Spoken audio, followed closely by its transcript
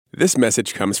This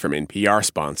message comes from NPR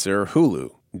sponsor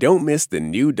Hulu. Don't miss the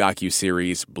new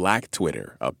docuseries Black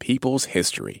Twitter, A People's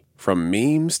History. From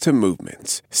memes to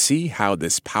movements, see how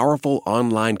this powerful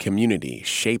online community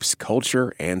shapes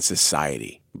culture and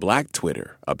society. Black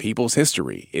Twitter, A People's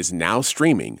History is now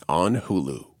streaming on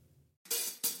Hulu.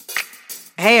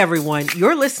 Hey everyone,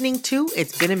 you're listening to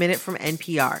It's Been a Minute from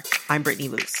NPR. I'm Brittany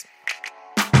Luce.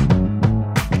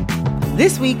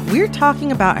 This week, we're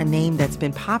talking about a name that's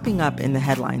been popping up in the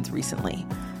headlines recently.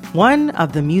 One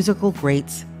of the musical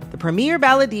greats, the premier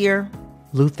balladeer,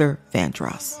 Luther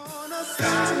Vandross.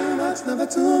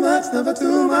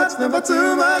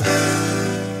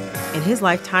 In his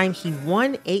lifetime, he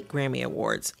won 8 Grammy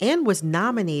Awards and was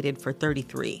nominated for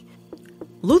 33.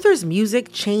 Luther's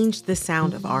music changed the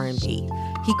sound of R&B.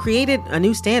 He created a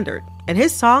new standard, and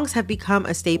his songs have become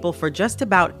a staple for just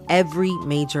about every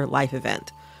major life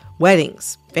event.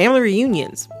 Weddings, family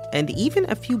reunions, and even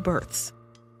a few births.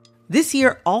 This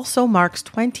year also marks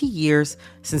 20 years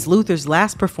since Luther's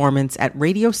last performance at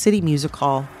Radio City Music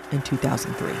Hall in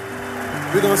 2003.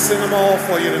 We're going to sing them all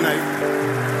for you tonight.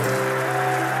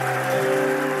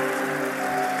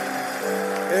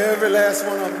 Every last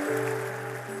one of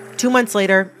them. 2 months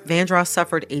later, Vandross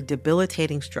suffered a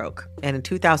debilitating stroke, and in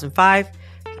 2005,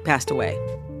 he passed away.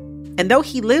 And though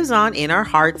he lives on in our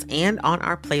hearts and on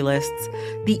our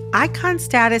playlists, the icon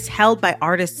status held by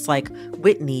artists like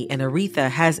Whitney and Aretha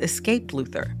has escaped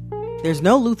Luther. There's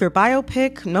no Luther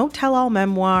biopic, no tell-all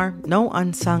memoir, no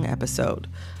unsung episode.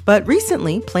 But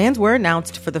recently, plans were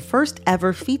announced for the first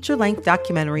ever feature-length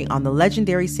documentary on the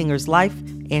legendary singer's life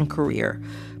and career,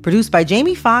 produced by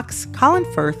Jamie Foxx, Colin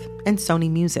Firth, and Sony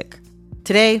Music.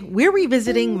 Today, we're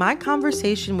revisiting my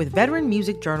conversation with veteran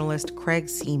music journalist Craig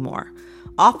Seymour,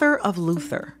 author of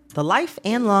Luther, The Life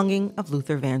and Longing of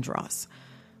Luther Vandross.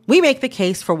 We make the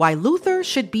case for why Luther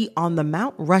should be on the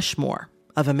Mount Rushmore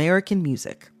of American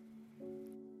music.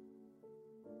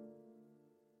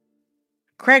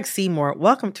 Craig Seymour,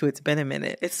 welcome to It's Been a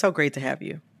Minute. It's so great to have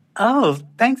you. Oh,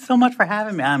 thanks so much for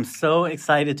having me. I'm so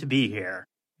excited to be here.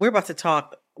 We're about to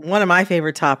talk one of my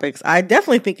favorite topics. I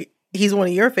definitely think he's one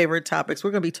of your favorite topics.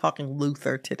 We're going to be talking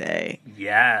Luther today.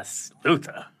 Yes,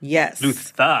 Luther. Yes.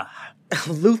 Luther.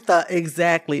 Luther,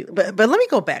 exactly. But let me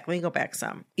go back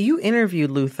some. You interviewed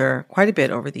Luther quite a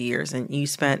bit over the years, and you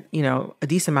spent, a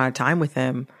decent amount of time with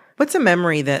him. What's a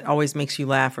memory that always makes you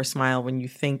laugh or smile when you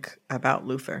think about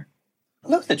Luther?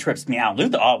 Luther trips me out.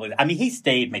 Luther always, he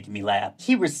stayed making me laugh.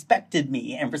 He respected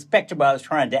me and respected what I was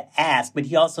trying to ask, but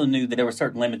he also knew that there were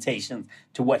certain limitations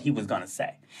to what he was going to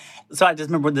say. So I just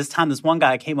remember this time, this one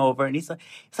guy came over and he's like,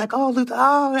 oh, Luther,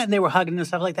 oh, and they were hugging and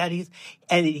stuff like that.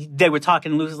 They were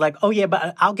talking, and Luther's like, oh yeah,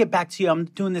 but I'll get back to you. I'm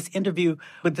doing this interview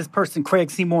with this person, Craig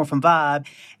Seymour from Vibe.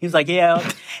 He was like,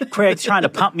 yeah, Craig's trying to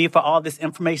pump me for all this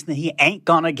information that he ain't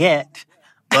gonna get.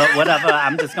 But whatever,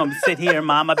 I'm just gonna sit here and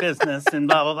mind my business and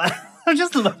blah, blah, blah. I'm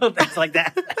just little things like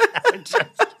that.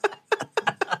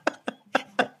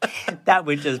 That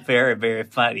was just very, very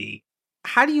funny.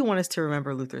 How do you want us to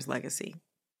remember Luther's legacy?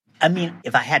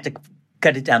 If I had to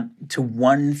cut it down to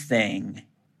one thing,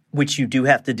 which you do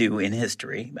have to do in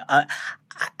history, I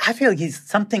feel like he's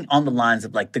something on the lines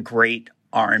of like the great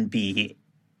R&B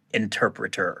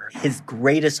interpreter. His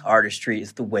greatest artistry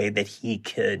is the way that he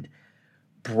could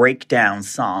break down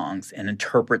songs and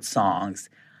interpret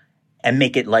songs and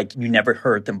make it like you never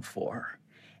heard them before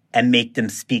and make them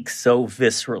speak so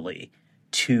viscerally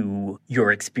to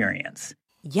your experience.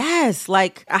 Yes,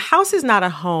 like A House Is Not a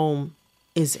Home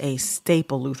is a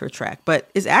staple Luther track,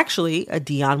 but is actually a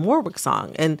Dionne Warwick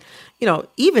song. And,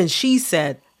 even she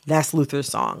said that's Luther's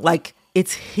song. Like,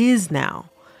 it's his now.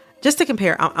 Just to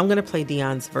compare, I'm going to play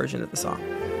Dionne's version of the song.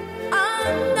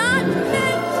 I'm not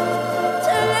meant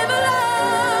to live alone.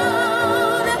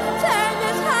 Turn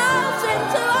this house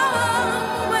into a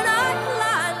home when I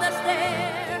climb the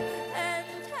stair and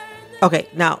turn the... Okay,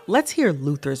 now let's hear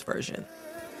Luther's version.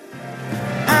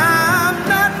 I'm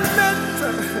not meant to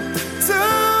live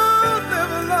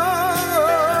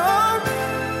alone.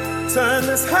 Turn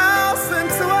this house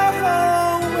into a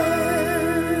home when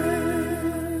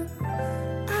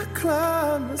I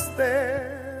climb the stairs.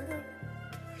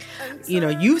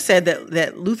 You said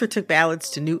that Luther took ballads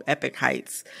to new epic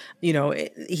heights.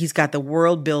 He's got the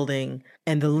world building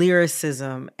and the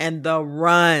lyricism and the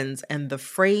runs and the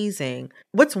phrasing.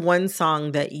 What's one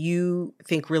song that you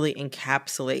think really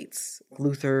encapsulates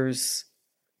Luther's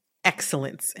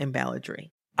excellence in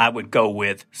balladry? I would go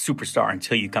with Superstar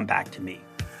Until You Come Back to Me.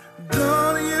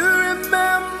 Don't you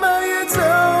remember you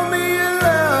told me you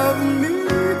loved me,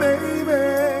 baby?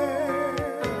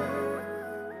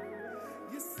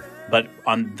 But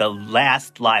on the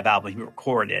last live album he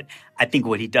recorded, I think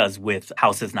what he does with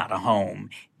House Is Not a Home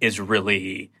is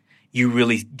really, you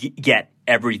really get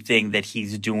everything that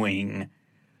he's doing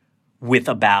with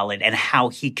a ballad and how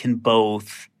he can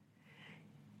both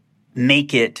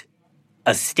make it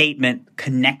a statement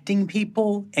connecting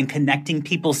people and connecting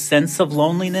people's sense of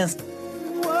loneliness.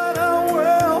 What a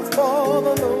world for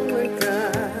the lonely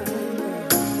kind.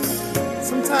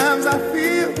 Sometimes I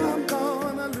feel I'm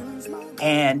gonna lose my mind.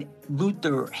 And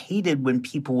Luther hated when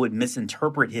people would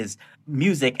misinterpret his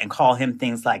music and call him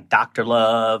things like Dr.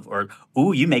 Love or,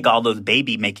 ooh, you make all those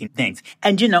baby-making things.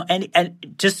 And, you know,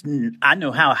 and just I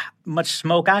know how much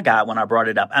smoke I got when I brought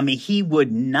it up. I mean, he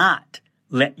would not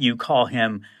let you call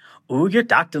him, ooh, you're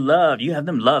Dr. Love. You have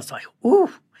them love. So,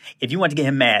 ooh. If you want to get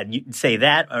him mad, you'd say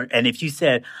that. And if you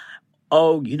said,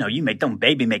 oh, you know, you make them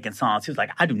baby-making songs, he was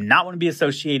like, I do not want to be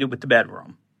associated with the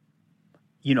bedroom.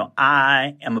 You know,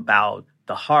 I am about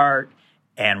the heart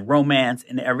and romance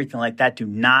and everything like that. Do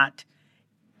not.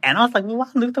 And I was like, well, why,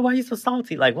 Luther, why are you so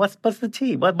salty? Like, what's the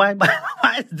tea? Why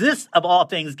is this, of all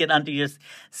things, get under your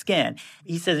skin?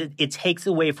 He says it takes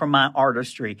away from my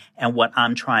artistry and what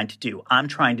I'm trying to do. I'm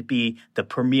trying to be the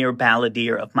premier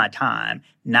balladeer of my time,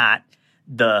 not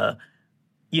the,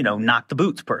 you know, knock the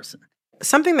boots person.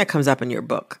 Something that comes up in your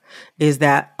book is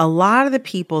that a lot of the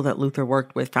people that Luther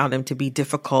worked with found him to be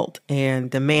difficult and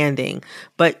demanding,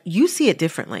 but you see it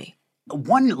differently.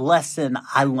 One lesson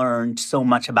I learned so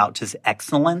much about just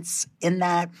excellence in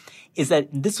that is that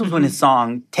this was when his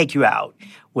song Take You Out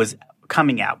was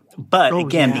coming out. But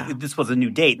this was a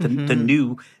new date. The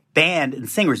new band and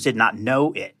singers did not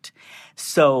know it.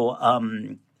 So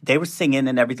they were singing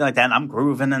and everything like that, and I'm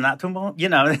grooving and that, you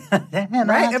know. Right?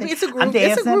 I mean, it's a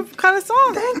groove kind of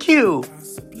song. Thank you.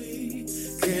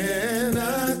 Can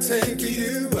I take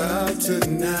you out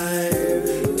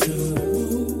tonight to a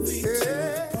movie?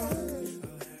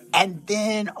 And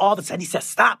then all of a sudden he says,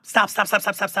 stop. And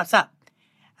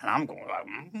I'm going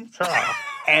like, stop.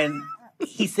 And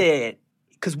he said,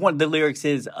 because one of the lyrics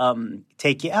is,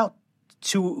 take you out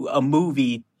to a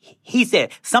movie. He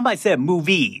said, somebody said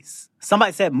movies.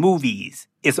 Somebody said movies.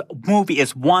 It's a movie.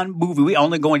 It's one movie. We're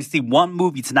only going to see one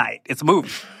movie tonight. It's a movie.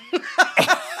 So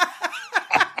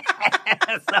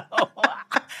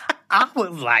I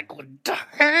was like,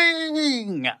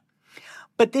 dang.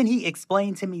 But then he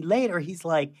explained to me later, he's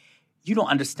like, you don't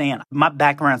understand. My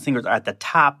background singers are at the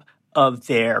top of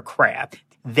their craft.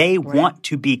 They want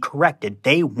to be corrected.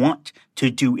 They want to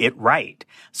do it right.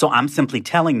 So I'm simply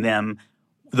telling them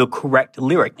the correct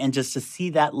lyric. And just to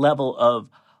see that level of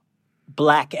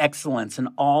Black excellence and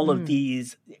all of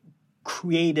these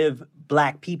creative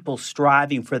Black people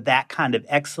striving for that kind of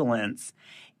excellence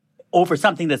over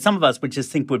something that some of us would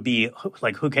just think would be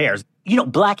like, who cares? You know,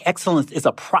 Black excellence is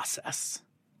a process.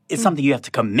 It's something you have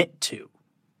to commit to.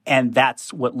 And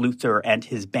that's what Luther and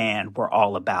his band were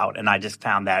all about. And I just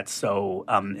found that so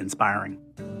inspiring.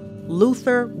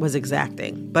 Luther was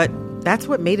exacting, but that's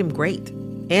what made him great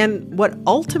and what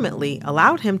ultimately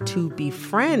allowed him to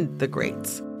befriend the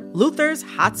greats. Luther's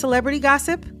hot celebrity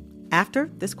gossip after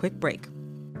this quick break.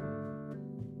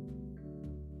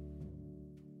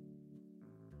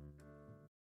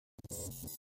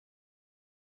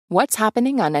 What's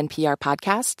happening on NPR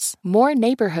podcasts? More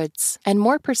neighborhoods and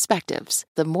more perspectives.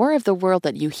 The more of the world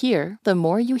that you hear, the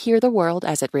more you hear the world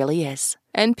as it really is.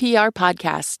 NPR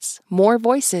podcasts. More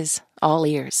voices, all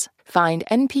ears. Find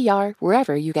NPR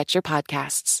wherever you get your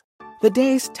podcasts. The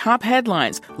day's top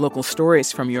headlines, local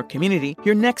stories from your community,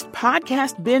 your next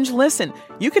podcast binge listen.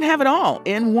 You can have it all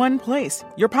in one place,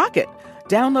 your pocket.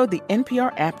 Download the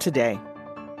NPR app today.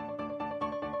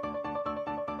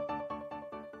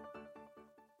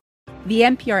 The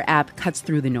NPR app cuts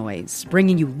through the noise,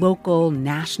 bringing you local,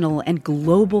 national, and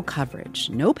global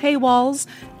coverage. No paywalls,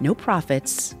 no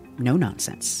profits, no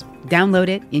nonsense. Download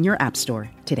it in your app store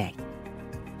today.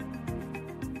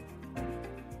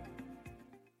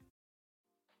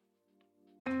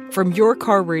 From your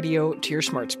car radio to your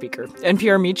smart speaker,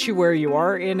 NPR meets you where you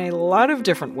are in a lot of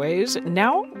different ways.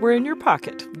 Now we're in your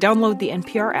pocket. Download the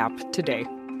NPR app today.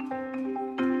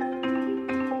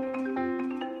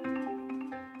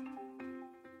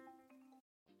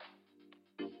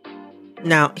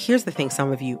 Now, here's the thing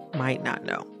some of you might not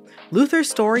know. Luther's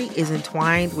story is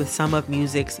entwined with some of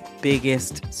music's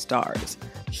biggest stars.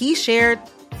 He shared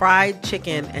fried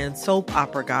chicken and soap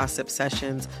opera gossip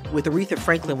sessions with Aretha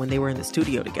Franklin when they were in the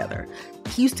studio together.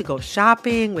 He used to go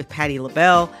shopping with Patti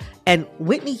LaBelle, and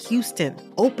Whitney Houston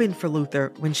opened for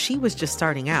Luther when she was just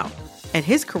starting out. And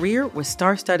his career was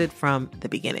star-studded from the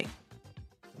beginning.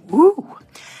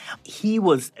 He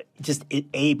was just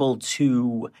able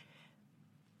to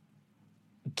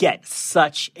get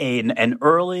such an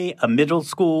early, a middle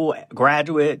school,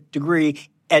 graduate degree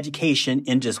education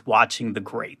in just watching the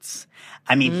greats.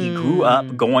 I mean, he grew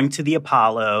up going to the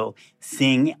Apollo,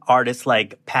 seeing artists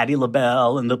like Patti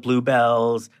LaBelle and the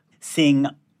Bluebells, seeing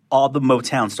all the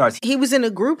Motown stars. He was in a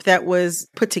group that was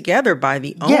put together by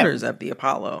the owners of the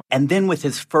Apollo. And then with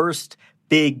his first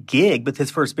big gig, with his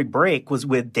first big break, was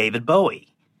with David Bowie,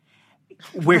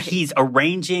 where he's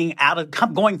arranging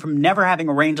going from never having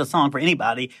arranged a song for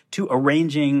anybody to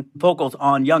arranging vocals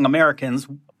on Young Americans,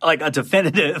 like a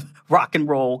definitive rock and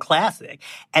roll classic.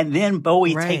 And then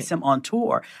Bowie takes him on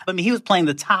tour. I mean, he was playing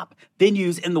the top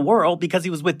venues in the world because he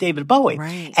was with David Bowie.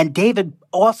 Right. And David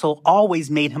also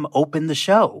always made him open the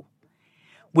show,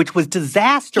 which was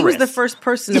disastrous. He was the first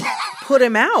person to put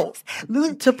him out,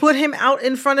 to put him out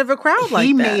in front of a crowd like that.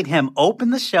 He made him open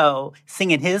the show,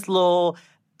 singing his little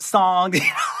songs.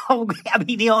 I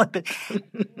mean,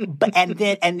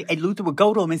 and Luther would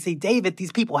go to him and say, David,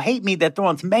 these people hate me. They're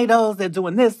throwing tomatoes. They're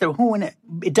doing this. They're hooing it.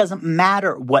 It doesn't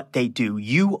matter what they do.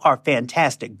 You are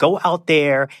fantastic. Go out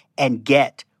there and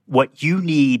get what you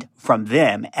need from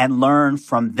them and learn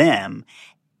from them.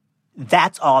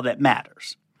 That's all that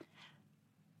matters.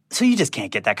 So you just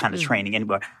can't get that kind of training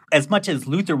anywhere. As much as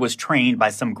Luther was trained by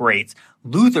some greats,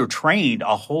 Luther trained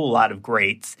a whole lot of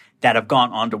greats that have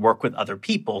gone on to work with other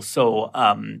people. So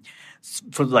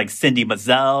for like Cindy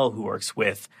Mizelle, who works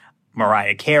with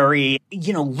Mariah Carey,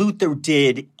 Luther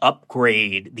did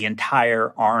upgrade the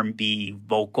entire R&B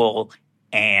vocal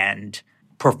and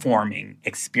performing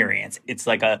experience. It's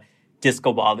like a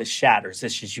disco ball that shatters.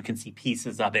 It's just you can see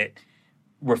pieces of it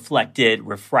reflected,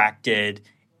 refracted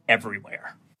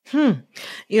everywhere. Continuing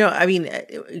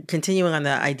on the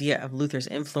idea of Luther's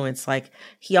influence, like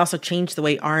he also changed the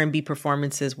way R&B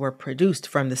performances were produced,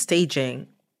 from the staging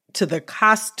to the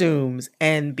costumes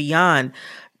and beyond.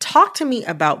 Talk to me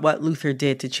about what Luther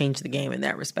did to change the game in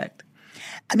that respect.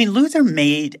 I mean, Luther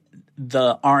made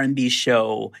the R&B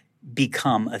show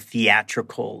become a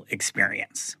theatrical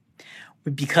experience,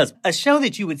 because a show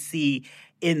that you would see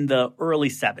in the early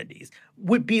 70s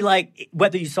would be like,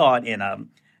 whether you saw it in a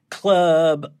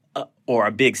club or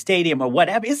a big stadium or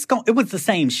whatever, it was the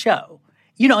same show.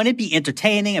 And it'd be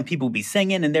entertaining and people would be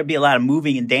singing and there'd be a lot of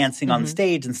moving and dancing on the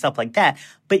stage and stuff like that.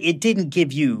 But it didn't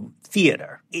give you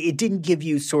theater. It didn't give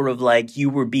you sort of like you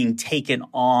were being taken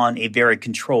on a very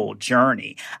controlled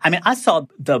journey. I mean, I saw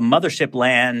the Mothership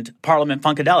land Parliament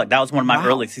Funkadelic. That was one of my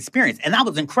earliest experiences. And that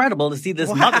was incredible to see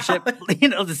this mothership,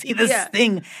 to see this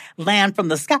thing land from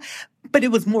the sky. But it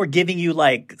was more giving you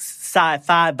like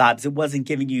sci-fi vibes. It wasn't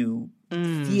giving you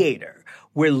theater.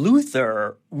 Where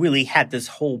Luther really had this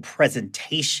whole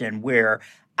presentation where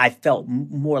I felt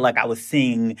more like I was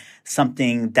seeing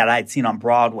something that I'd seen on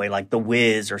Broadway, like The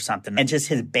Wiz or something. And just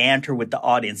his banter with the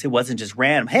audience. It wasn't just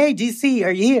random. Hey, DC,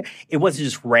 are you here? It wasn't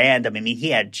just random. I mean,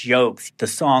 he had jokes. The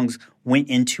songs went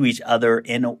into each other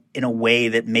in a way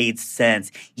that made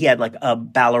sense. He had like a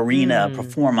ballerina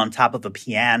perform on top of a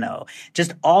piano.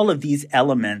 Just all of these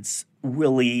elements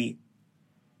really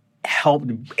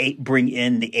helped bring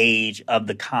in the age of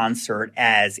the concert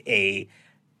as a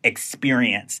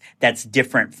experience that's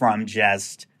different from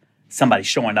just somebody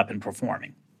showing up and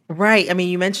performing. Right. I mean,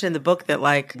 you mentioned in the book that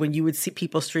like when you would see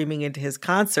people streaming into his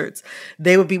concerts,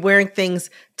 they would be wearing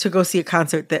things to go see a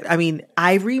concert that, I mean,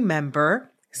 I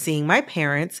remember seeing my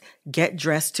parents get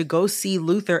dressed to go see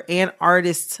Luther and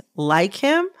artists like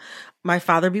him. My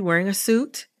father be wearing a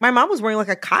suit. My mom was wearing like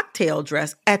a cocktail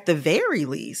dress at the very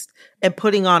least and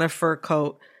putting on a fur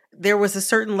coat. There was a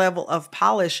certain level of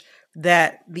polish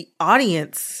that the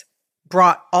audience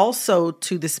brought also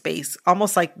to the space,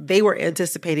 almost like they were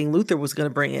anticipating Luther was going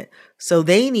to bring it. So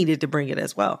they needed to bring it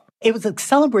as well. It was a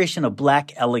celebration of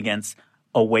Black elegance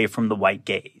away from the white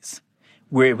gaze,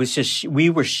 where it was just, we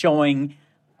were showing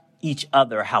each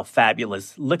other how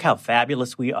fabulous, look how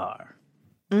fabulous we are.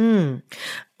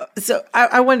 So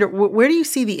I wonder, where do you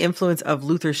see the influence of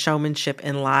Luther's showmanship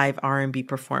in live R&B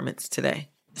performance today?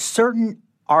 Certain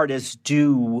artists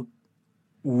do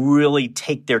really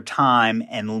take their time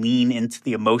and lean into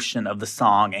the emotion of the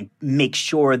song and make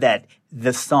sure that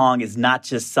the song is not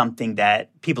just something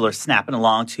that people are snapping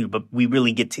along to, but we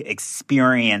really get to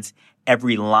experience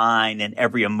every line and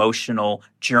every emotional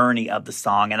journey of the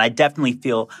song. And I definitely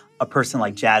feel a person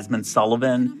like Jasmine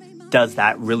Sullivan does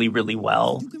that really, really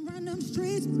well.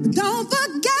 Don't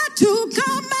forget to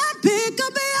come and pick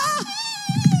up your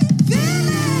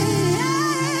feelings.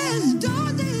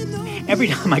 Every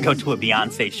time I go to a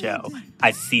Beyonce show,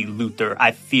 I see Luther,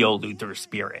 I feel Luther's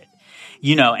spirit.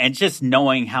 And just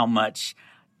knowing how much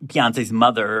Beyonce's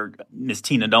mother, Miss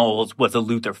Tina Knowles, was a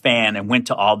Luther fan and went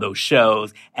to all those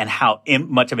shows, and how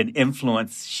much of an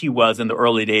influence she was in the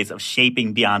early days of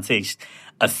shaping Beyonce's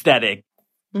aesthetic.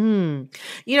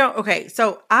 Okay,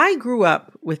 so I grew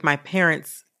up with my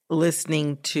parents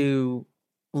listening to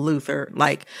Luther.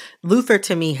 Like, Luther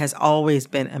to me has always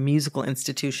been a musical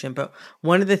institution, but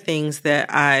one of the things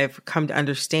that I've come to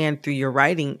understand through your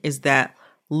writing is that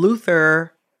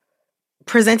Luther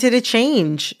presented a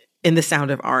change in the sound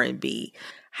of R&B.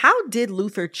 How did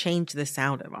Luther change the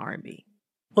sound of R&B?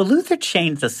 Well, Luther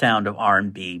changed the sound of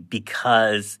R&B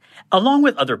because, along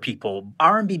with other people,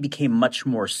 R&B became much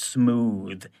more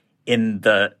smooth in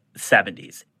the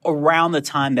 70s. Around the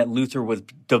time that Luther was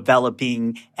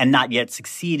developing and not yet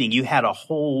succeeding, you had a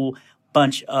whole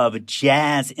bunch of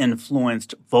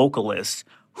jazz-influenced vocalists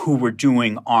who were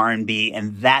doing R&B,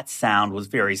 and that sound was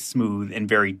very smooth and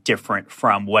very different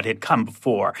from what had come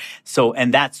before. So,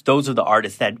 and those are the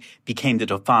artists that became to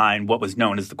define what was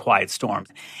known as the Quiet Storm.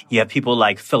 You have people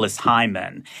like Phyllis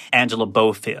Hyman, Angela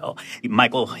Bofill,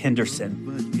 Michael Henderson.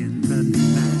 But in the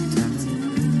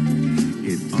nighttime,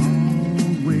 it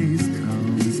always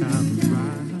comes out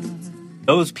right.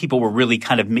 Those people were really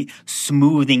kind of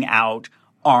smoothing out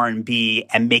R&B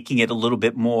and making it a little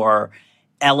bit more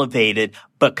elevated,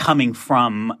 but coming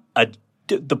from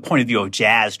the point of view of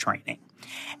jazz training.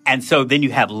 And so then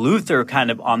you have Luther kind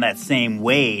of on that same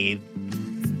wave.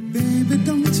 Baby,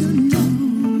 don't you know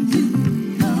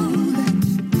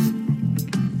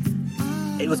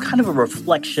that It was kind of a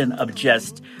reflection of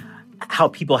just how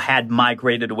people had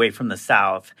migrated away from the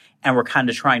South and were kind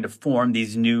of trying to form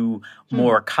these new,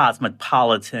 more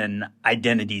cosmopolitan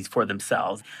identities for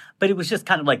themselves. But it was just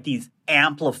kind of like these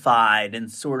amplified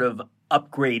and sort of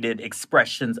upgraded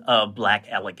expressions of Black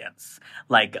elegance.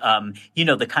 Like,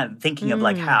 the kind of thinking of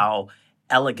like how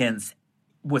elegance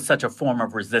was such a form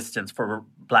of resistance for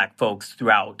Black folks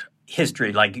throughout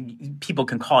history. Like, people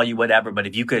can call you whatever, but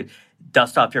if you could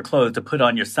dust off your clothes to put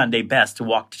on your Sunday best to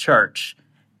walk to church,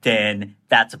 then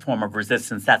that's a form of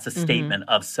resistance. That's a statement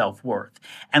of self-worth.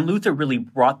 And Luther really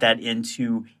brought that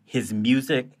into his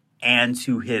music and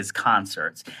to his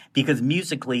concerts, because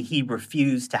musically he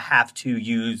refused to have to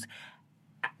use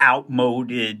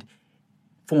outmoded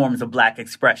forms of Black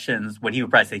expressions, what he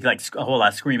would probably say, like a whole lot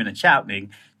of screaming and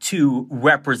shouting, to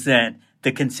represent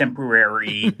the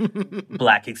contemporary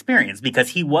Black experience. Because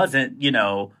he wasn't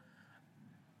like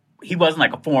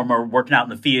a farmer working out in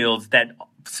the fields that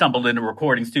stumbled in a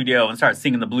recording studio and started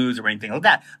singing the blues or anything like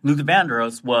that. Luther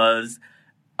Vandross was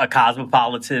a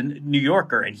cosmopolitan New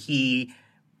Yorker, and he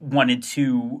wanted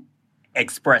to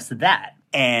express that.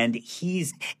 And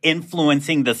he's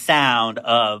influencing the sound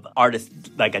of artists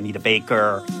like Anita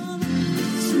Baker.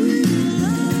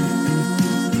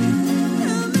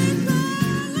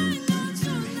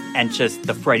 And just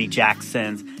the Freddie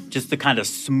Jacksons, just the kind of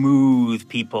smooth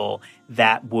people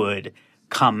that would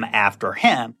come after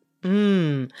him.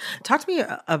 Talk to me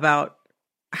about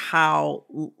how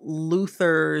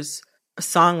Luther's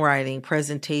songwriting,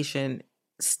 presentation,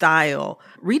 style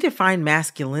redefined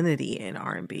masculinity in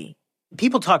R&B.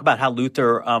 People talk about how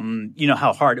Luther,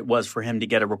 how hard it was for him to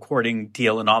get a recording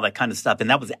deal and all that kind of stuff. And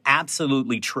that was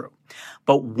absolutely true.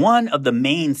 But one of the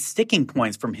main sticking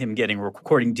points from him getting a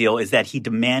recording deal is that he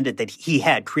demanded that he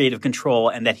had creative control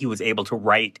and that he was able to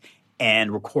write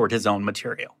and record his own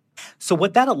material. So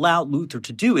what that allowed Luther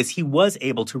to do is he was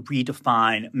able to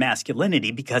redefine masculinity,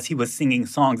 because he was singing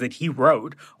songs that he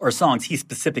wrote or songs he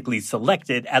specifically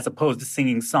selected, as opposed to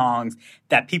singing songs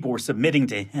that people were submitting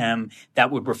to him that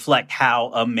would reflect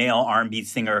how a male R&B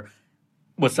singer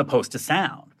was supposed to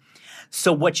sound.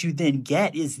 So what you then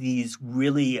get is these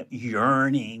really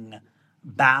yearning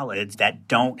ballads that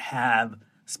don't have,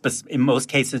 in most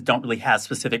cases, don't really have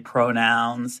specific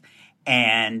pronouns,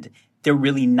 and they're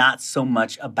really not so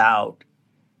much about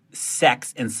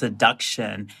sex and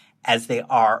seduction as they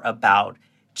are about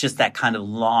just that kind of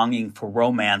longing for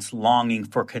romance, longing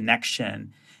for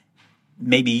connection.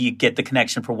 Maybe you get the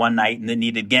connection for one night and then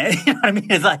need it again. You know what I mean?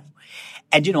 It's like,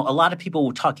 and, a lot of people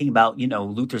were talking about,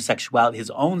 Luther's sexuality,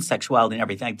 his own sexuality and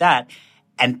everything like that,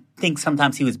 and think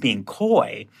sometimes he was being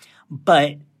coy,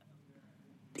 but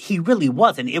he really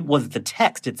wasn't. It was the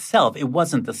text itself. It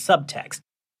wasn't the subtext.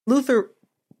 Luther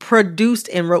produced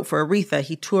and wrote for Aretha.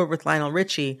 He toured with Lionel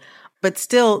Richie, but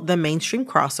still the mainstream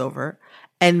crossover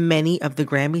and many of the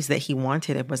Grammys that he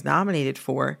wanted and was nominated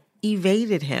for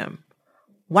evaded him.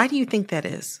 Why do you think that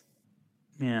is?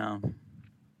 Yeah.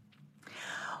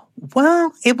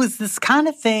 Well, it was this kind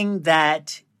of thing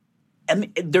that,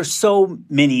 there's so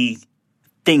many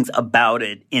things about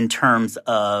it in terms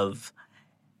of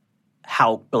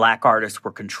how Black artists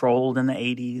were controlled in the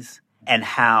 80s and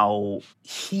how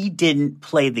he didn't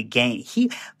play the game.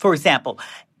 For example,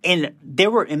 in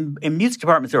music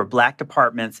departments, there were black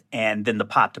departments and then the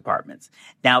pop departments.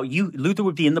 Now, Luther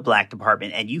would be in the black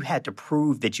department, and you had to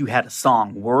prove that you had a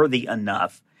song worthy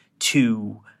enough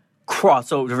to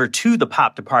cross over to the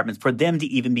pop departments for them to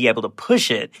even be able to push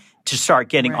it to start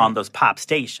getting on those pop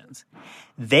stations.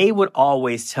 They would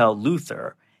always tell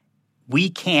Luther, we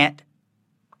can't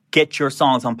get your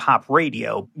songs on pop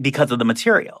radio because of the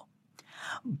material,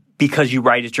 because you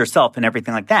write it yourself and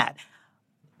everything like that.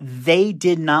 They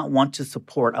did not want to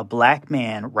support a black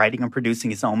man writing and producing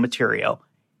his own material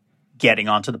getting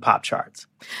onto the pop charts.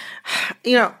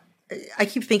 You know, I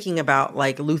keep thinking about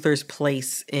like Luther's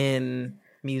place in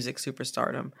music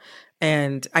superstardom.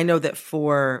 And I know that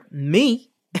for me,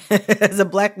 as a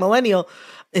black millennial,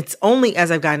 it's only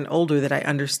as I've gotten older that I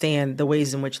understand the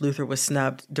ways in which Luther was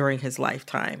snubbed during his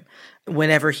lifetime,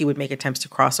 whenever he would make attempts to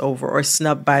cross over, or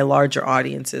snubbed by larger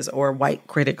audiences or white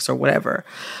critics or whatever.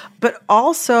 But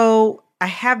also, I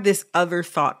have this other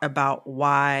thought about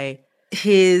why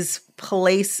his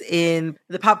place in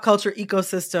the pop culture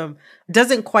ecosystem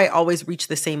doesn't quite always reach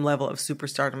the same level of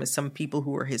superstardom as some people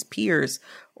who were his peers,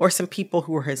 or some people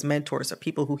who were his mentors, or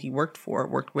people who he worked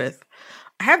with.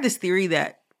 I have this theory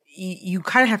that you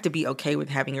kind of have to be okay with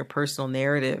having your personal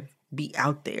narrative be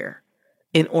out there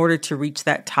in order to reach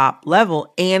that top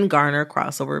level and garner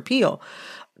crossover appeal.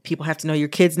 People have to know your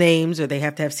kids' names, or they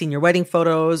have to have seen your wedding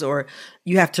photos, or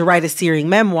you have to write a searing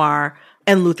memoir.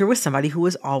 And Luther was somebody who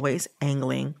was always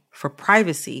angling for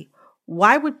privacy.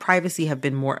 Why would privacy have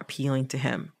been more appealing to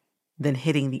him than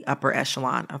hitting the upper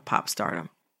echelon of pop stardom?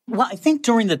 Well, I think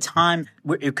during the time,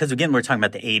 because again, we're talking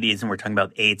about the 80s and we're talking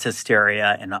about AIDS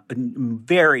hysteria and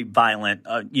very violent,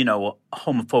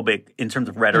 homophobic in terms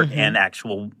of rhetoric and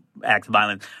actual acts of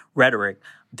violence rhetoric.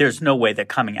 There's no way that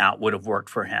coming out would have worked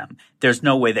for him. There's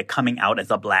no way that coming out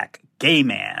as a black gay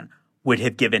man would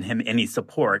have given him any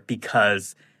support,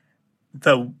 because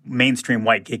the mainstream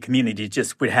white gay community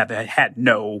just would have had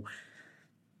no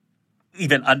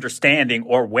even understanding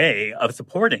or way of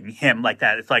supporting him like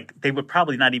that. It's like they would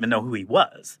probably not even know who he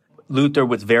was. Luther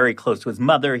was very close to his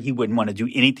mother. He wouldn't want to do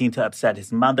anything to upset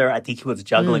his mother. I think he was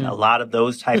juggling a lot of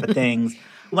those type of things.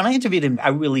 When I interviewed him, I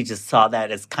really just saw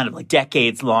that as kind of like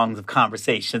decades long of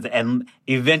conversations. And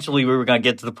eventually we were going to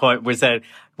get to the point where we said,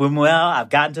 well, I've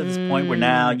gotten to this point where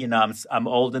now, I'm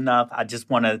old enough. I just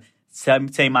want to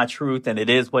say my truth, and it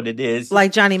is what it is.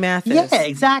 Like Johnny Mathis. Yeah,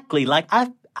 exactly. Like I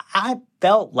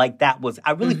felt like that was,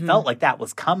 I really felt like that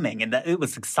was coming, and that it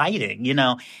was exciting,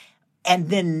 And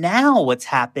then now what's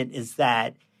happened is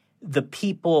that the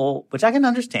people, which I can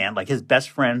understand, like his best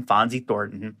friend, Fonzie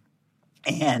Thornton,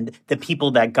 and the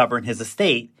people that govern his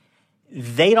estate,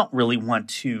 they don't really want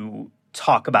to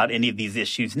talk about any of these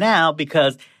issues now,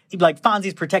 because like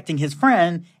Fonzie's protecting his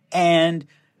friend, and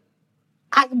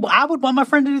I would want my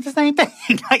friend to do the same thing.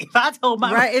 Like if I told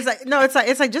my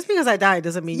it's like just because I died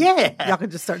doesn't mean y'all can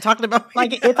just start talking about me.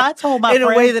 Like if I told my in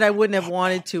friend, a way that I wouldn't have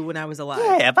wanted to when I was alive.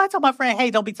 Yeah, if I told my friend,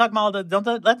 hey, don't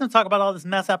let them talk about all this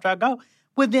mess after I go.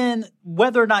 Well, then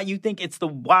whether or not you think it's the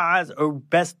wise or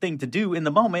best thing to do in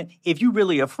the moment, if you're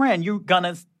really a friend, you're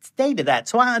gonna stay to that.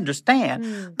 So I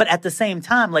understand, but at the same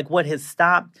time, like what has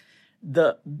stopped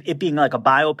it being like a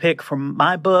biopic from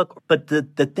my book. But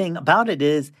the thing about it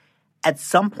is, at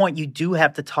some point, you do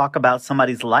have to talk about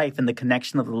somebody's life and the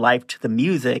connection of the life to the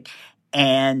music.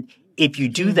 And if you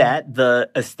do that, the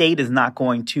estate is not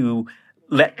going to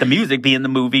let the music be in the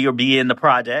movie or be in the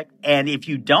project. And if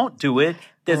you don't do it,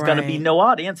 there's going to be no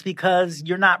audience, because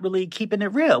you're not really keeping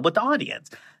it real with the audience.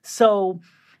 So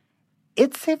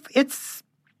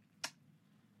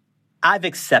I've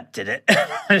accepted it.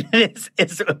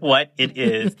 It's what it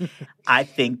is. I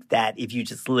think that if you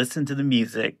just listen to the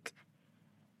music,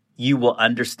 you will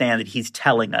understand that he's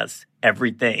telling us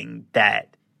everything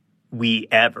that we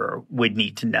ever would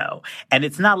need to know. And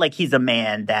it's not like he's a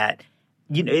man that,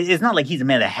 it's not like he's a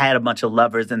man that had a bunch of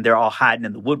lovers and they're all hiding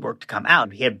in the woodwork to come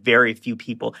out. He had very few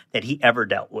people that he ever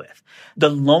dealt with. The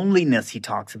loneliness he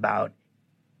talks about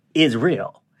is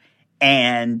real.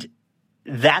 And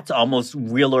that's almost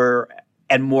realer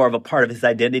and more of a part of his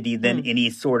identity than any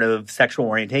sort of sexual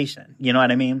orientation. You know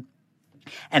what I mean?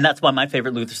 And that's why my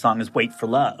favorite Luther song is Wait for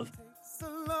Love. It's a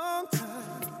long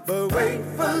time, but wait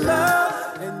for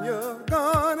love, and you're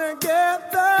gonna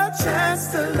get the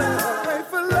chance to love. Wait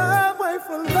for love, wait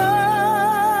for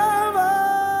love.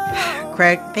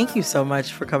 Craig, thank you so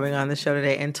much for coming on the show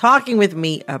today and talking with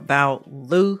me about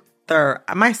Luther.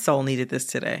 My soul needed this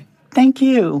today. Thank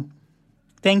you.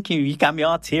 Thank you. You got me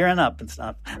all tearing up and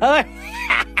stuff. All right.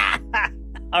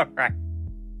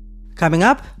 Coming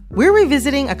up, we're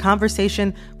revisiting a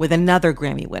conversation with another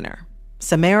Grammy winner,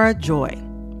 Samara Joy.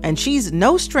 And she's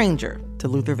no stranger to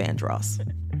Luther Vandross.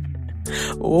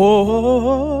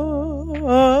 Oh,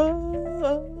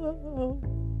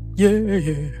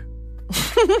 yeah.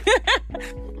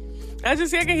 I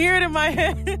can hear it in my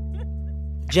head.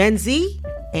 Gen Z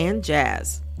and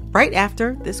jazz, right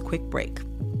after this quick break.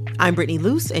 I'm Brittany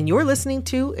Luce, and you're listening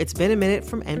to It's Been a Minute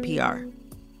from NPR.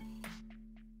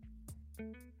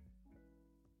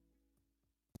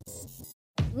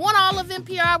 Want all of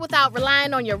NPR without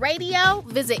relying on your radio?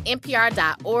 Visit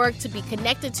npr.org to be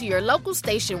connected to your local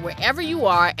station wherever you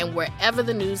are and wherever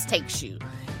the news takes you.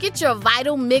 Get your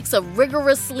vital mix of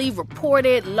rigorously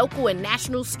reported local and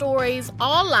national stories,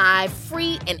 all live,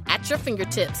 free, and at your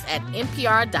fingertips at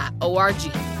npr.org.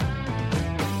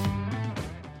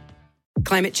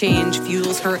 Climate change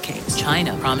fuels hurricanes.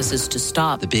 China promises to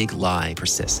stop. The big lie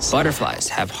persists. Butterflies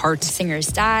have hearts. Singers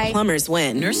die. Plumbers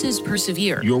win. Nurses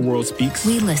persevere. Your world speaks.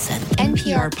 We listen.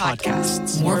 NPR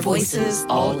podcasts. More voices,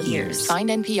 all ears. Find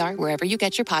NPR wherever you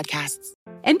get your podcasts.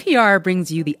 NPR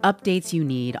brings you the updates you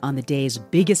need on the day's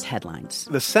biggest headlines.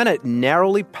 The Senate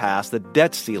narrowly passed the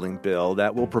debt ceiling bill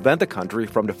that will prevent the country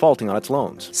from defaulting on its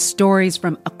loans. Stories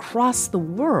from across the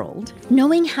world.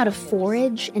 Knowing how to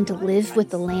forage and to live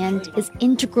with the land is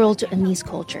integral to Amis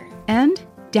culture. And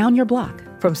down your block.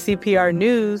 From CPR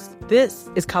News, this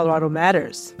is Colorado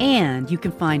Matters. And you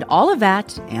can find all of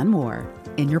that and more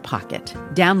in your pocket.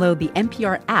 Download the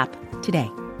NPR app today.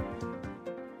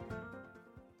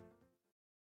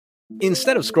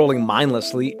 Instead of scrolling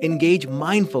mindlessly, engage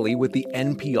mindfully with the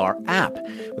NPR app.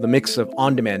 With a mix of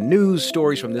on-demand news,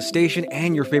 stories from this station,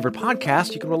 and your favorite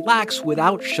podcasts, you can relax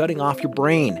without shutting off your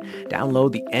brain.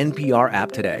 Download the NPR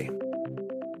app today.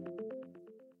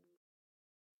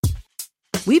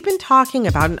 We've been talking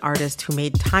about an artist who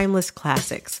made timeless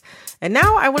classics. And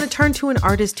now I want to turn to an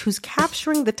artist who's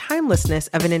capturing the timelessness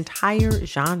of an entire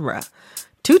genre.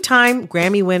 Two-time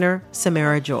Grammy winner,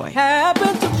 Samara Joy.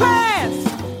 Happened to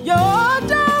pass. Your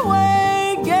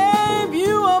doorway gave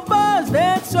you a buzz,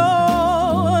 that's so.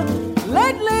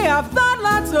 Lately I've thought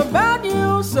lots about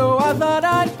you, so I thought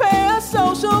I'd pay a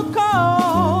social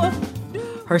call.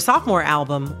 Her sophomore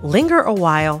album, Linger a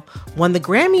While, won the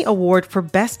Grammy Award for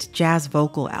Best Jazz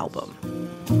Vocal Album.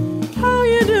 How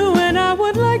you doing? I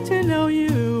would like to know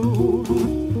you.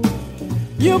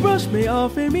 You brushed me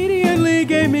off immediately,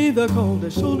 gave me the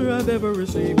coldest shoulder I've ever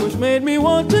received, which made me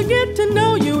want to get to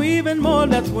know you even more.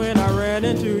 That's when I ran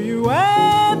into you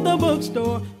at the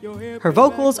bookstore. Her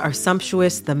vocals are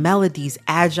sumptuous, the melodies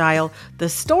agile, the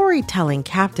storytelling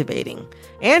captivating.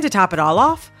 And to top it all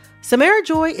off, Samara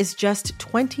Joy is just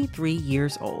 23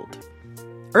 years old.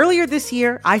 Earlier this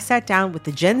year, I sat down with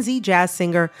the Gen Z jazz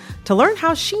singer to learn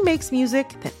how she makes music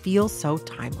that feels so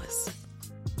timeless.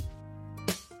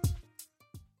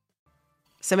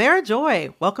 Samara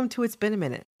Joy, welcome to It's Been a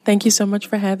Minute. Thank you so much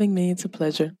for having me. It's a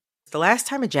pleasure. The last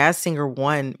time a jazz singer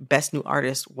won Best New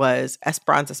Artist was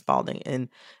Esperanza Spalding in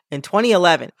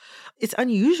 2011. It's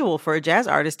unusual for a jazz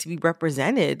artist to be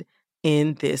represented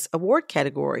in this award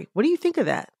category. What do you think of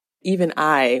that? Even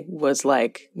I was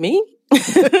like, me?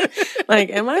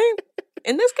 Like, am I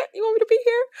in this? You want me to be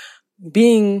here?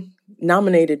 Being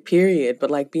nominated, period,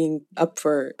 but like being up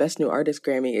for Best New Artist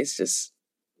Grammy is just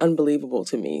unbelievable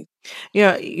to me.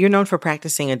 Yeah, you're known for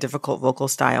practicing a difficult vocal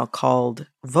style called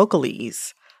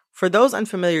vocalese. For those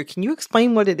unfamiliar, can you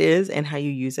explain what it is and how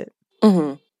you use it?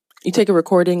 Mm-hmm. You take a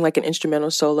recording, like an instrumental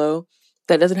solo,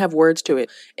 that doesn't have words to it,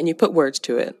 and you put words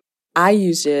to it. I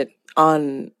use it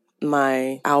on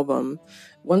my album.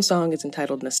 One song is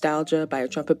entitled Nostalgia by a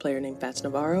trumpet player named Fats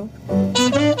Navarro.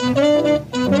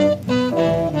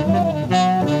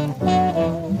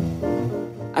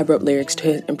 I wrote lyrics to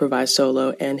his improvised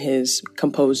solo and his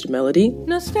composed melody.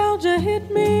 Nostalgia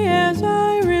hit me as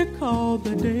I recall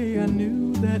the day I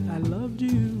knew that I loved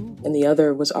you. And the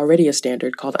other was already a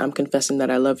standard called I'm Confessing That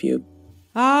I Love You.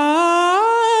 I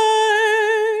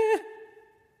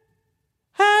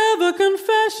have a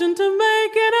confession to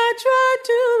make and I try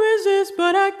to resist,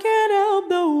 but I can't help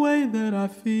the way that I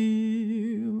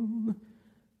feel.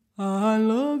 I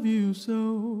love you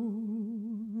so.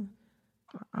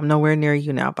 I'm nowhere near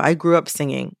you now, but I grew up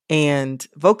singing, and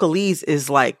vocalese is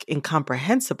like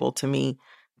incomprehensible to me.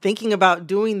 Thinking about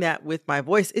doing that with my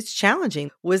voice, it's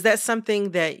challenging. Was that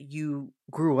something that you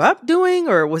grew up doing,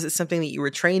 or was it something that you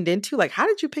were trained into? Like, how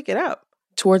did you pick it up?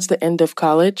 Towards the end of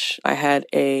college, I had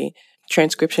a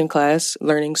transcription class,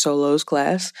 learning solos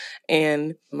class,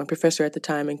 and my professor at the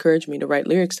time encouraged me to write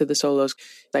lyrics to the solos.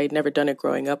 I had never done it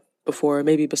growing up before,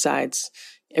 maybe besides,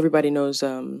 everybody knows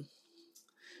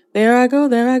There I go,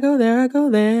 there I go, there I go,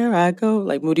 there I go.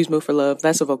 Like Moody's Move for Love.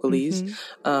 That's a vocalese.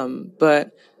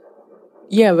 But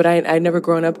yeah, but I never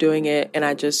grown up doing it, and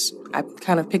I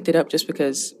kind of picked it up just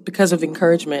because of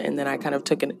encouragement, and then I kind of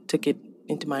took it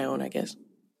into my own, I guess.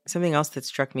 Something else that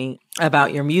struck me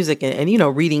about your music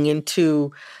and reading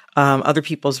into other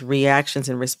people's reactions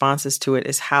and responses to it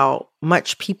is how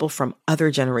much people from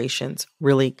other generations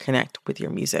really connect with your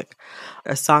music.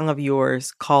 A song of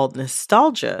yours called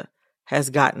Nostalgia has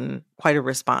gotten quite a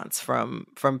response from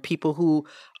people who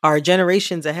are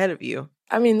generations ahead of you.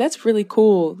 I mean, that's really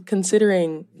cool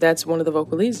considering that's one of the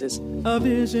vocalises. A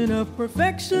vision of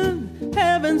perfection,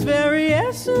 heaven's very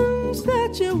essence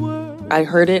that you were. I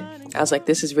heard it. I was like,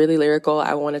 this is really lyrical.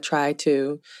 I want to try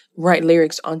to write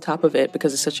lyrics on top of it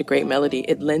because it's such a great melody.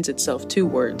 It lends itself to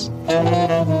words.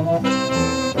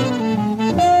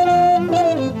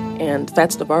 And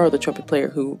Fats Navarro, the trumpet player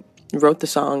who wrote the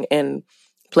song and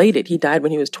played it, he died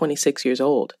when he was 26 years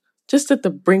old. Just at the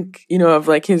brink, of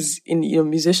like his,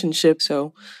 musicianship.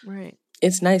 So right.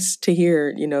 It's nice to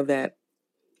hear, that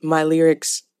my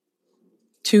lyrics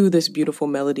to this beautiful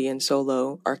melody and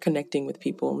solo are connecting with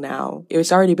people now.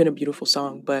 It's already been a beautiful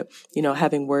song, but,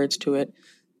 having words to it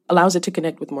allows it to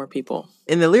connect with more people.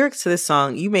 In the lyrics to this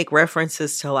song, you make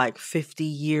references to like 50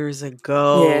 years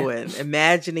ago and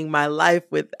imagining my life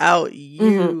without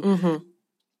you.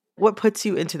 What puts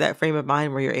you into that frame of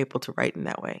mind where you're able to write in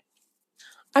that way?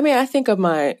 I mean, I think of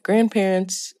my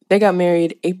grandparents. They got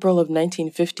married April of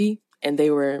 1950, and they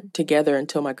were together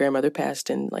until my grandmother passed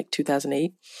in like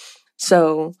 2008.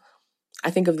 So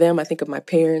I think of them. I think of my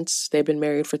parents. They've been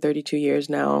married for 32 years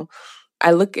now.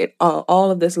 I look at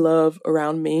all of this love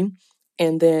around me,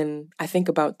 and then I think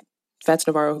about Fats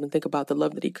Navarro and think about the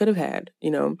love that he could have had.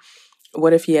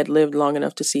 What if he had lived long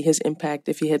enough to see his impact,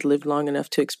 if he had lived long enough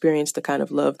to experience the kind of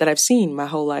love that I've seen my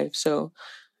whole life. So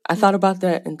I thought about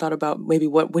that and thought about maybe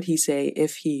what would he say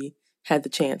if he had the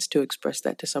chance to express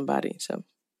that to somebody. So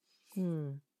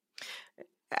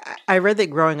I read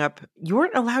that growing up, you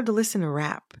weren't allowed to listen to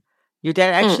rap. Your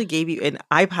dad actually gave you an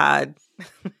iPod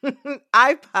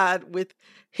with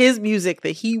his music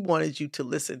that he wanted you to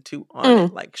listen to on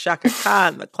it, like Shaka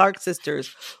Khan, the Clark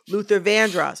Sisters, Luther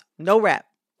Vandross. No rap.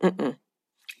 And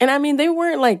I mean, they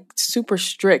weren't like super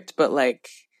strict, but like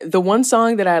the one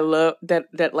song that I love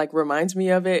that like reminds me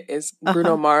of it is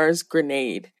Bruno Mars'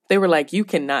 Grenade. They were like, you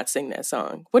cannot sing that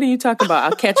song. What are you talking about?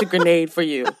 I'll catch a grenade for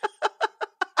you.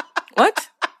 What?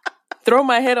 Throw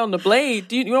my head on the blade.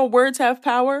 Do you know words have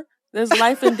power? There's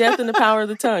life and death in the power of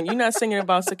the tongue. You're not singing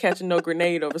about catching no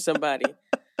grenade over somebody.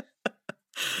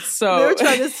 So they were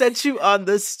trying to set you on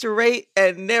the straight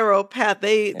and narrow path.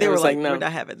 They were like, no. We're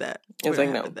not having that. It was like,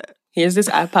 no. Here's this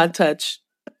iPod Touch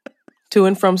to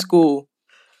and from school.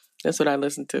 That's what I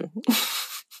listen to.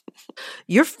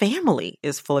 Your family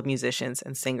is full of musicians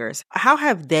and singers. How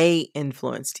have they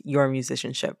influenced your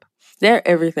musicianship? They're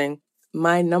everything.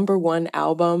 My number one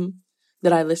album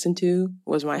that I listened to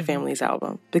was my family's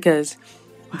album because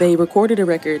they recorded a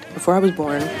record before I was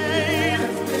born.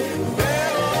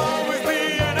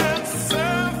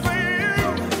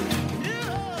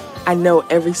 I know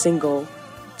every single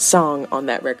song on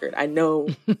that record. I know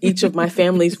each of my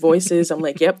family's voices. I'm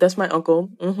like, yep, that's my uncle.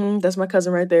 That's my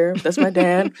cousin right there. That's my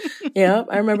dad. Yeah,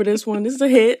 I remember this one. This is a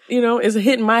hit. It's a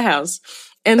hit in my house.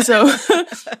 And so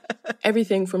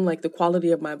everything from like the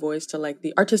quality of my voice to like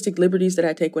the artistic liberties that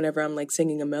I take whenever I'm like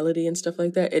singing a melody and stuff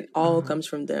like that, it all comes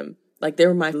from them. Like they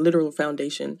were my literal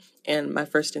foundation and my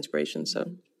first inspiration.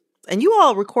 So, and you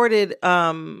all recorded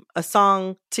a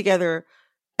song together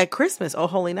at Christmas, Oh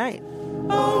Holy Night.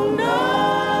 Oh, night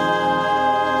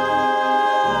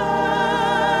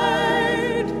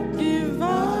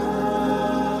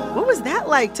divine. What was that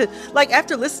like to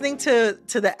after listening to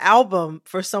the album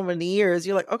for so many years?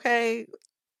 You're like, okay,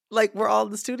 like we're all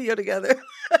in the studio together.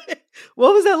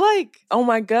 What was that like? Oh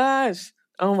my gosh,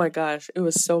 it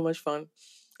was so much fun.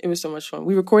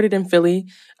 We recorded in Philly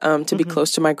to be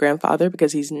close to my grandfather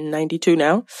because he's 92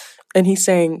 now, and he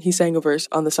sang a verse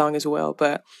on the song as well.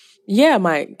 But yeah,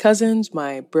 my cousins,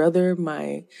 my brother,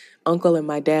 my uncle, and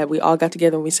my dad, we all got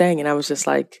together and we sang, and I was just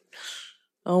like,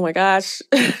 oh my gosh,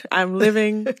 I'm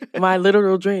living my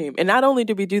literal dream. And not only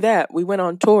did we do that, we went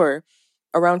on tour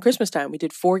around Christmas time. We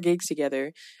did 4 gigs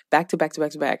together, back to back to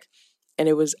back to back, and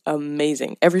it was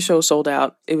amazing. Every show sold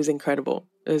out. It was incredible.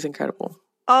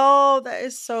 Oh, that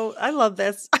is so, I love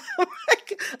that.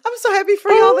 I'm so happy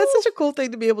for y'all. That's such a cool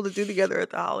thing to be able to do together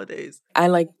at the holidays. I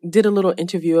like did a little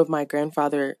interview of my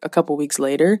grandfather a couple weeks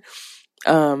later,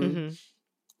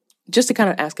 just to kind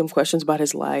of ask him questions about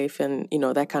his life and,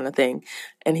 that kind of thing.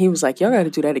 And he was like, y'all got to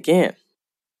do that again.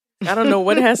 I don't know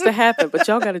what has to happen, but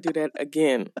y'all got to do that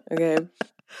again. Okay.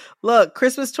 Look,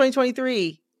 Christmas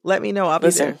 2023. Let me know. I'll be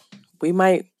there. We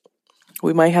might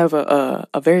have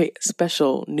a very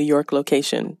special New York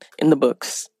location in the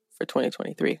books for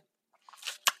 2023.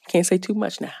 Can't say too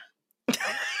much now.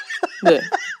 But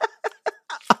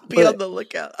I'll be on the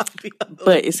lookout.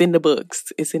 But it's in the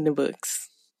books. It's in the books.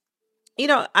 You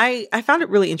know, I found it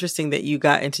really interesting that you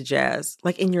got into jazz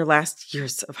like in your last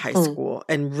years of high school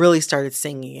and really started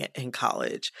singing it in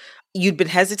college. You'd been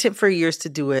hesitant for years to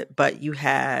do it, but you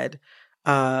had,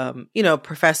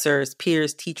 professors,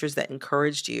 peers, teachers that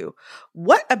encouraged you.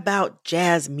 What about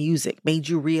jazz music made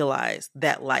you realize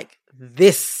that like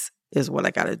this is what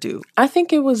I got to do? I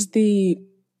think it was the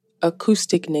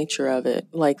acoustic nature of it,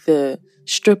 like the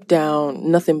stripped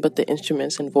down, nothing but the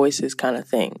instruments and voices kind of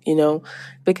thing,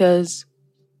 because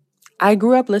I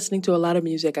grew up listening to a lot of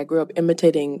music. I grew up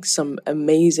imitating some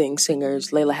amazing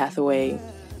singers, Layla Hathaway,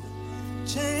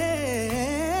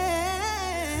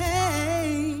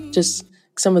 just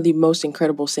some of the most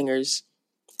incredible singers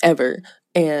ever.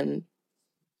 And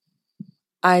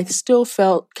I still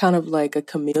felt kind of like a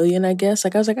chameleon, I guess.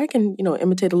 Like I was like, I can,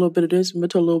 imitate a little bit of this,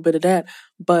 imitate a little bit of that.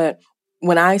 But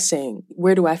when I sing,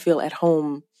 where do I feel at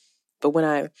home? But when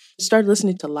I started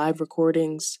listening to live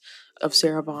recordings of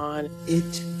Sarah Vaughan,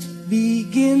 it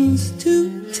begins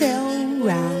to tell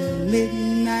around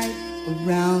midnight,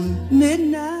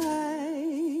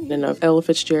 and of Ella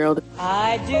Fitzgerald.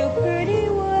 I do pretty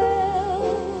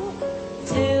well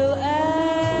till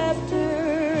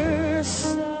after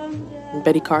sundown.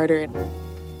 Betty Carter.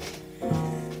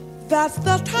 That's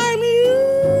the time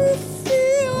you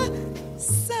feel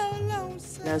so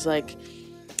lonesome. And I was like,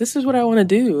 this is what I want to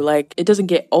do. Like, it doesn't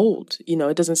get old.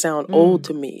 It doesn't sound old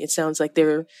to me. It sounds like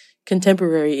they're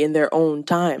contemporary in their own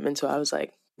time. And so I was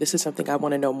like, this is something I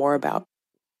want to know more about.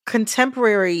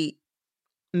 Contemporary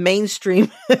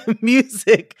mainstream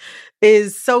music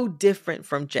is so different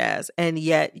from jazz. And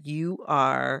yet you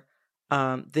are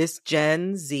this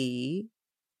Gen Z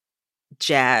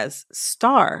jazz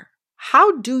star.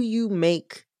 How do you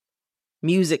make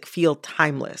music feel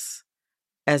timeless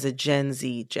as a Gen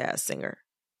Z jazz singer?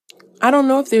 I don't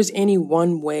know if there's any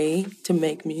one way to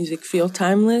make music feel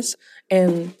timeless.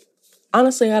 And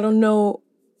honestly, I don't know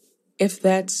if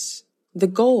that's the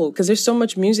goal, because there's so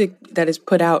much music that is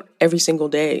put out every single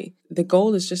day. The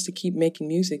goal is just to keep making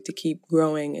music, to keep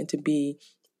growing, and to be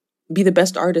the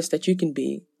best artist that you can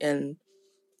be. And,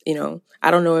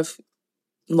 I don't know if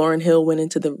Lauryn Hill went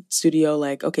into the studio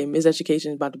like, okay, Miss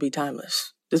Education is about to be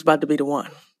timeless. This is about to be the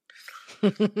one.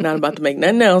 Not about to make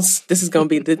nothing else. This is going to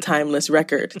be the timeless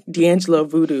record. D'Angelo,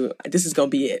 Voodoo, this is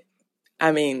going to be it.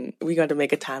 I mean, we got to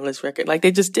make a timeless record. Like,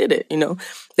 they just did it,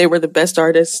 They were the best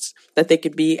artists that they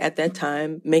could be at that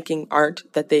time, making art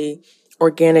that they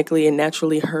organically and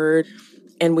naturally heard.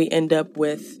 And we end up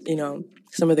with,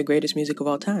 some of the greatest music of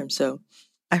all time. So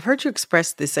I've heard you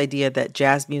express this idea that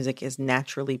jazz music is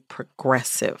naturally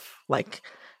progressive. Like,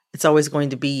 it's always going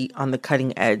to be on the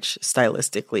cutting edge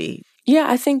stylistically. Yeah,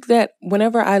 I think that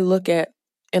whenever I look at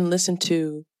and listen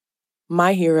to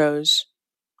my heroes,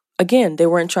 again, they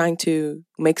weren't trying to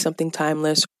make something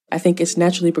timeless. I think it's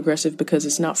naturally progressive because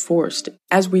it's not forced.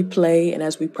 As we play and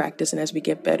as we practice and as we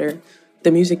get better,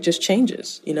 the music just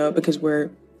changes, because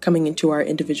we're coming into our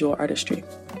individual artistry.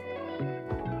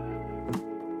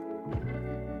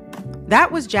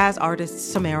 That was jazz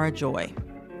artist Samara Joy.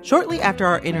 Shortly after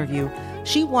our interview,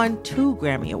 she won 2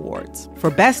 Grammy Awards for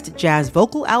Best Jazz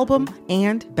Vocal Album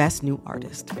and Best New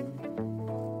Artist.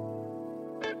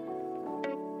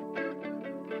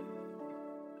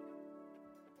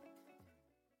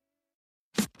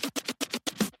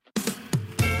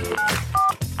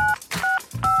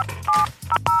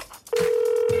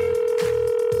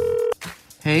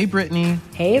 Hey, Brittany.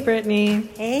 Hey, Brittany.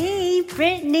 Hey,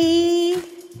 Brittany.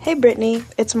 Hey Brittany,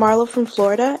 it's Marlo from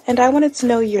Florida, and I wanted to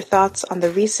know your thoughts on the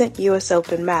recent U.S.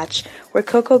 Open match where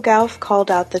Coco Gauff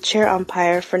called out the chair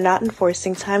umpire for not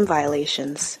enforcing time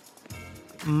violations.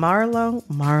 Marlo,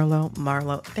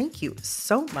 thank you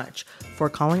so much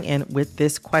for calling in with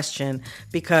this question,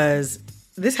 because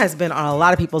this has been on a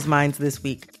lot of people's minds this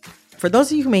week. For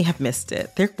those of you who may have missed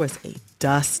it, there was a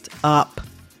dust up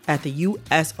at the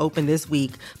U.S. Open this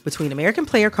week between American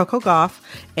player Coco Gauff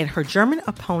and her German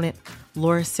opponent,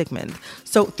 Laura Siegemund.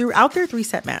 So throughout their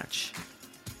 3-set match,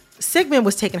 Siegemund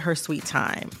was taking her sweet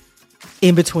time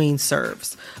in between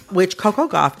serves, which Coco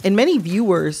Gauff and many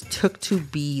viewers took to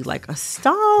be like a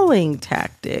stalling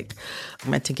tactic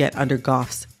meant to get under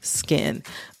Gauff's skin.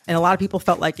 And a lot of people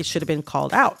felt like it should have been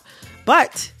called out.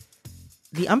 But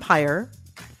the umpire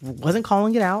wasn't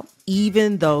calling it out,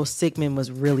 even though Sigmund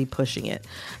was really pushing it.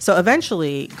 So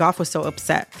eventually, Goff was so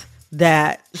upset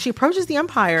that she approaches the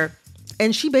umpire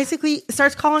and she basically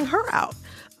starts calling her out,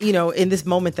 you know, in this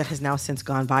moment that has now since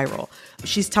gone viral.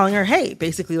 She's telling her, hey,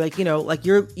 basically, like, you know, like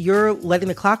you're letting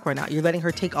the clock run out. You're letting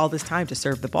her take all this time to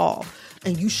serve the ball.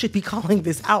 And you should be calling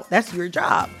this out. That's your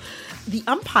job. The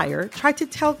umpire tried to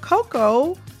tell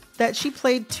Coco that she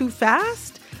played too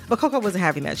fast, but Coco wasn't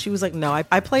having that. She was like, no,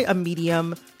 I play a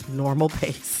medium, normal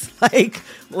pace. Like,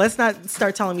 let's not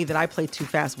start telling me that I play too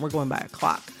fast. We're going by a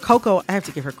clock. Coco, I have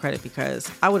to give her credit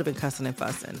because I would have been cussing and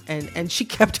fussing. And she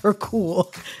kept her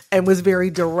cool and was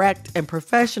very direct and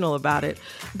professional about it.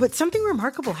 But something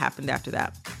remarkable happened after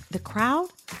that. The crowd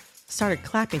started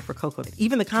clapping for Coco.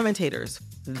 Even the commentators,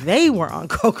 they were on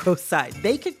Coco's side.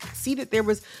 They could see that there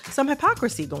was some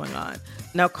hypocrisy going on.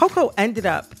 Now, Coco ended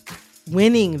up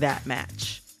winning that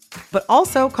match. But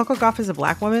also, Coco Gauff is a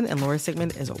Black woman and Laura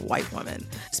Sigmund is a white woman.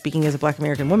 Speaking as a Black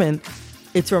American woman,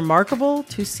 it's remarkable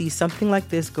to see something like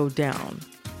this go down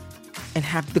and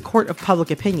have the court of public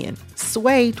opinion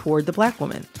sway toward the Black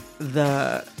woman.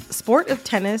 The sport of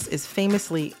tennis is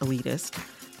famously elitist,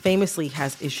 famously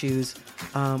has issues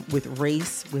with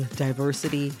race, with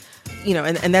diversity, you know,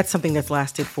 and that's something that's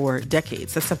lasted for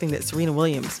decades. That's something that Serena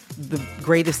Williams, the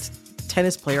greatest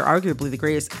tennis player, arguably the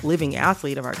greatest living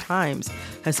athlete of our times,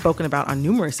 has spoken about on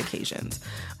numerous occasions.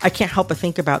 I can't help but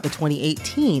think about the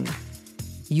 2018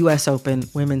 U.S. Open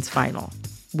women's final,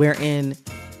 wherein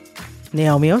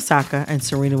Naomi Osaka and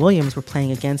Serena Williams were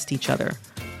playing against each other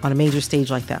on a major stage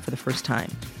like that for the first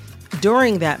time.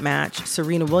 During that match,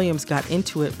 Serena Williams got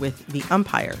into it with the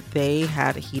umpire. They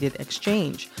had a heated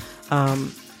exchange.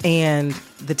 And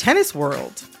the tennis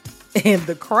world and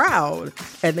the crowd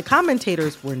and the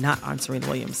commentators were not on Serena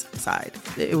Williams' side.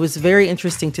 It was very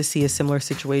interesting to see a similar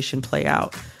situation play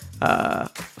out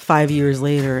 5 years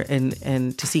later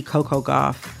and to see Coco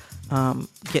Gauff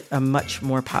get a much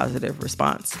more positive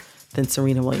response than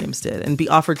Serena Williams did and be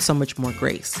offered so much more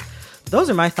grace. Those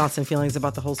are my thoughts and feelings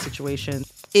about the whole situation.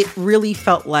 It really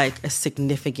felt like a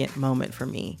significant moment for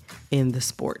me in the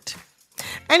sport.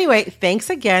 Anyway, thanks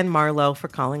again, Marlo, for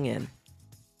calling in.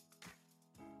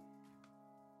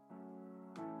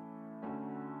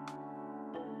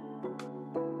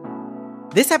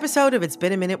 This episode of It's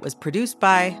Been a Minute was produced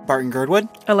by Barton Girdwood,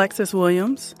 Alexis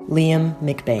Williams, Liam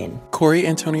McBain, Corey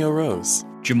Antonio Rose,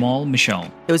 Jamal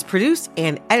Michon. It was produced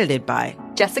and edited by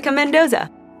Jessica Mendoza.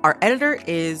 Our editor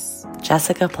is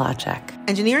Jessica Plachek.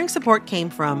 Engineering support came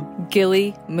from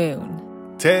Gilly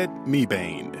Moon, Ted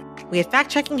Meebane. We had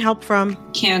fact-checking help from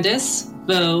Candace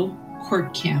Bo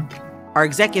Hortcamp. Our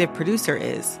executive producer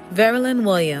is Verilyn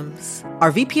Williams.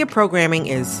 Our VP of programming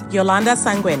is Yolanda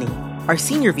Sanguini. Our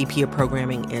senior VP of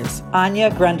programming is Anya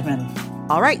Grundman.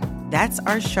 All right, that's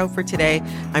our show for today.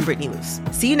 I'm Brittany Luce.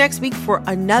 See you next week for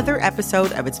another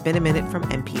episode of It's Been a Minute from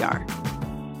NPR.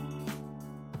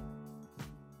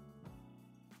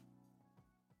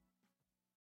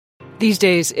 These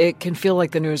days, it can feel like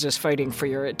the news is fighting for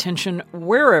your attention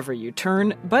wherever you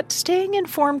turn, but staying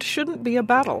informed shouldn't be a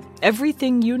battle.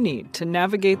 Everything you need to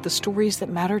navigate the stories that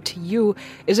matter to you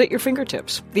is at your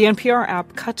fingertips. The NPR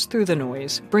app cuts through the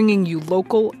noise, bringing you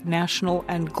local, national,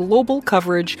 and global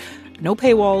coverage. No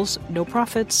paywalls, no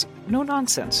profits, no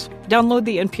nonsense. Download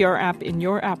the NPR app in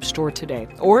your app store today,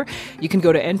 or you can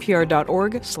go to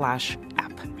npr.org/app.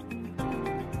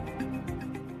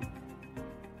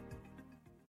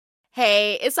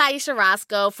 Hey, it's Aisha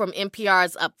Roscoe from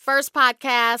NPR's Up First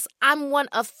podcast. I'm one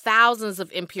of thousands of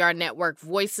NPR network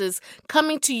voices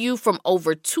coming to you from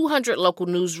over 200 local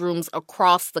newsrooms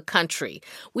across the country.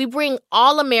 We bring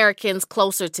all Americans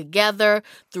closer together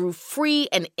through free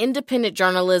and independent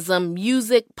journalism,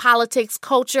 music, politics,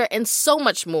 culture, and so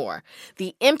much more.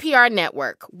 The NPR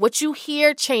network. What you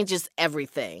hear changes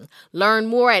everything. Learn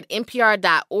more at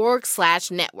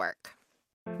npr.org/network.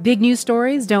 Big news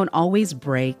stories don't always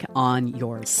break on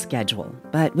your schedule.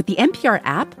 But with the NPR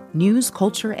app, news,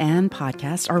 culture, and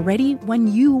podcasts are ready when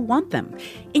you want them.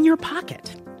 In your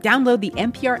pocket. Download the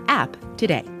NPR app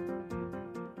today.